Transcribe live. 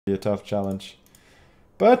be a tough challenge.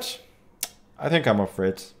 But I think I'm up for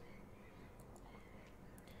it.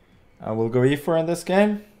 I will go e4 in this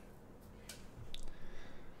game.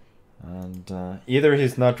 And either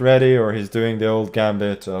he's not ready or he's doing the old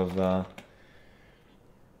gambit of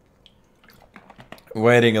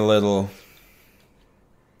waiting a little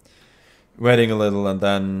and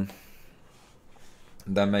then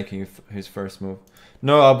making his first move.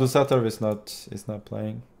 No, Abdusatov is not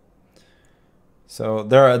playing. So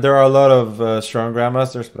there are a lot of strong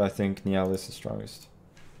grandmasters, but I think Niall is the strongest.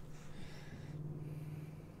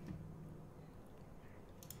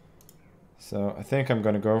 So I think I'm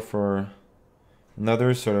gonna go for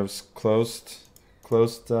another sort of closed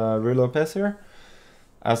Ruy Lopez here,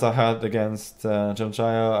 as I had against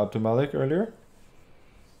Janjaya Abdulmalik earlier.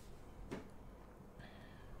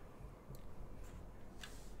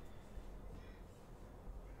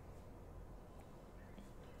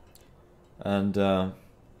 And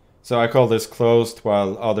so I call this closed,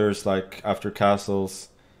 while others, like after castles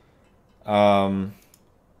or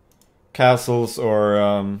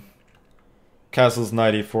castles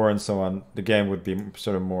 94 and so on, the game would be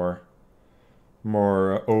sort of more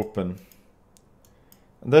open.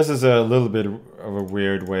 And this is a little bit of a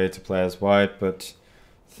weird way to play as white, but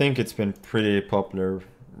I think it's been pretty popular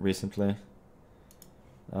recently.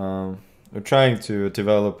 We're trying to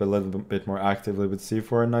develop a little bit more actively with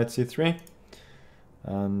c4 and knight c3.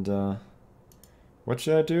 And what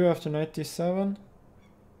should I do after knight d7?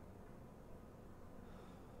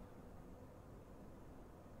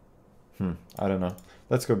 I don't know.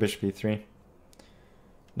 Let's go bishop e3.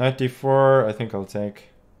 Knight d4, I think I'll take.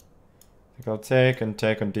 And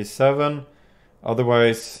take on d7.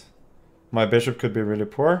 Otherwise, my bishop could be really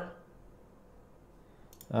poor.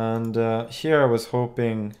 And here I was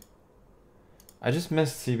hoping... I just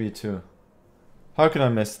missed cb2. How can I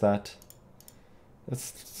miss that?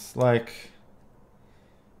 It's like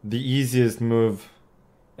the easiest move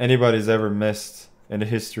anybody's ever missed in the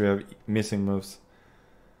history of missing moves.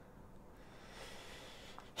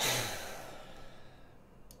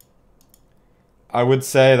 I would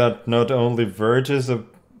say that not only verges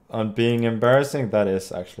on being embarrassing, that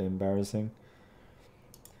is actually embarrassing.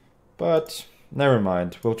 But never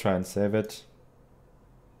mind, we'll try and save it.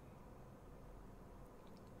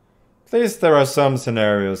 At least there are some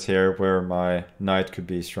scenarios here where my knight could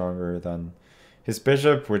be stronger than his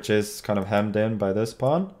bishop, which is kind of hemmed in by this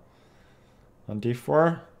pawn on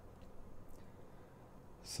d4.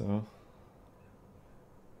 So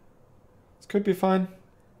this could be fine.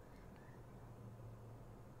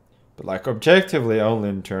 But like objectively only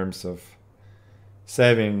in terms of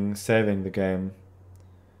saving the game.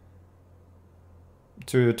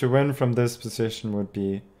 To win from this position would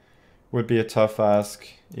be a tough ask,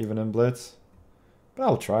 even in blitz. But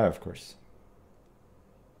I'll try, of course.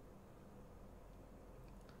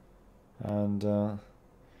 And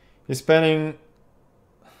he's spending...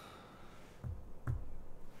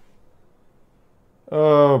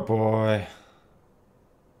 Oh boy.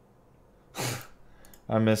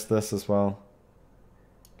 I missed this as well.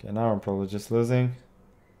 Okay, now I'm probably just losing.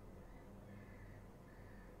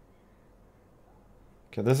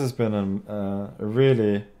 Okay, this has been a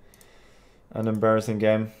really an embarrassing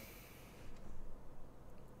game.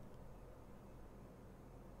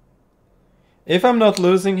 If I'm not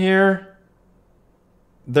losing here,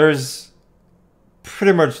 there's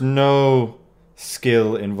pretty much no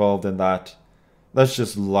skill involved in that. That's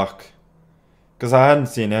just luck. Because I hadn't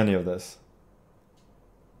seen any of this.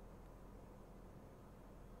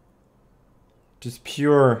 Just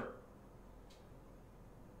pure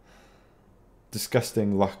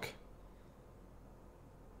disgusting luck.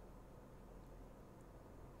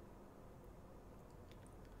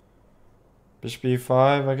 Bishop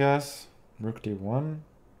e5, I guess. Rook d1.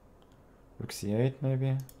 Rook c8,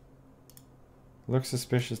 maybe. Looks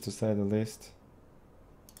suspicious to say the least.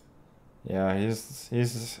 Yeah,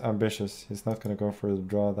 he's ambitious. He's not gonna go for the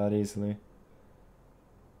draw that easily.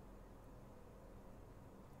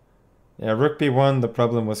 Yeah, rook b1, the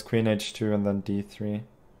problem was queen h2 and then d3. I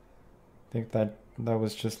think that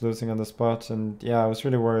was just losing on the spot, and yeah, I was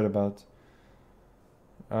really worried about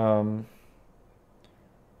rook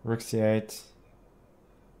c8.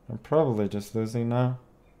 I'm probably just losing now.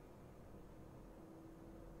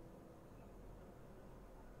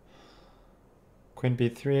 Queen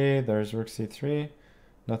b3, there's rook c3.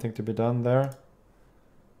 Nothing to be done there.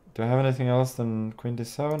 Do I have anything else than queen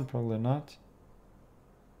d7? Probably not.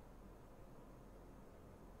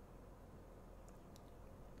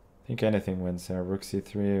 I think anything wins here. Rook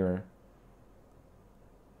c3 or...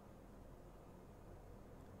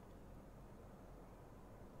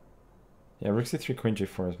 Yeah, rook c3, queen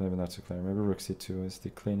g4 is maybe not so clear. Maybe rook c2 is the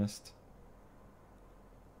cleanest.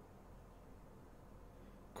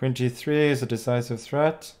 Queen g3 is a decisive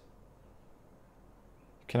threat.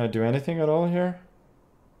 Can I do anything at all here?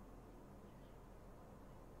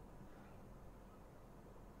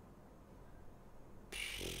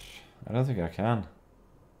 I don't think I can.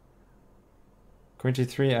 Queen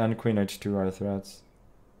g3 and queen h2 are threats.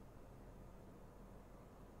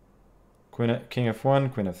 King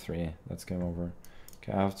f1, queen f3. That's game over.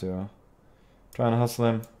 Okay, I have to try and hustle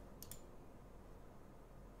him.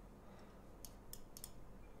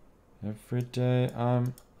 Every day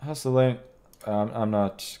I'm hustling. I'm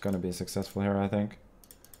not gonna be successful here, I think.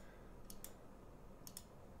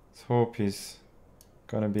 Let's hope he's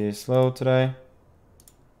gonna be slow today.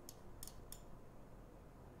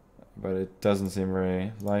 But it doesn't seem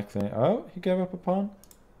very likely. Oh, he gave up a pawn.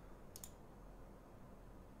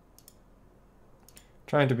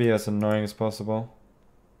 Trying to be as annoying as possible.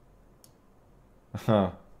 Huh,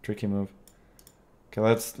 tricky move. Okay,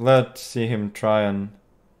 let's see him try and...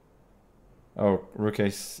 Oh, rook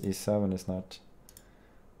e7 is not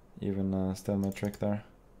even still my trick there.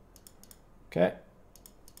 Okay.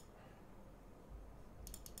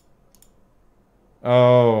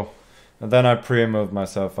 Oh, and then I pre-moved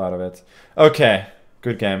myself out of it. Okay,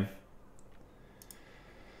 good game.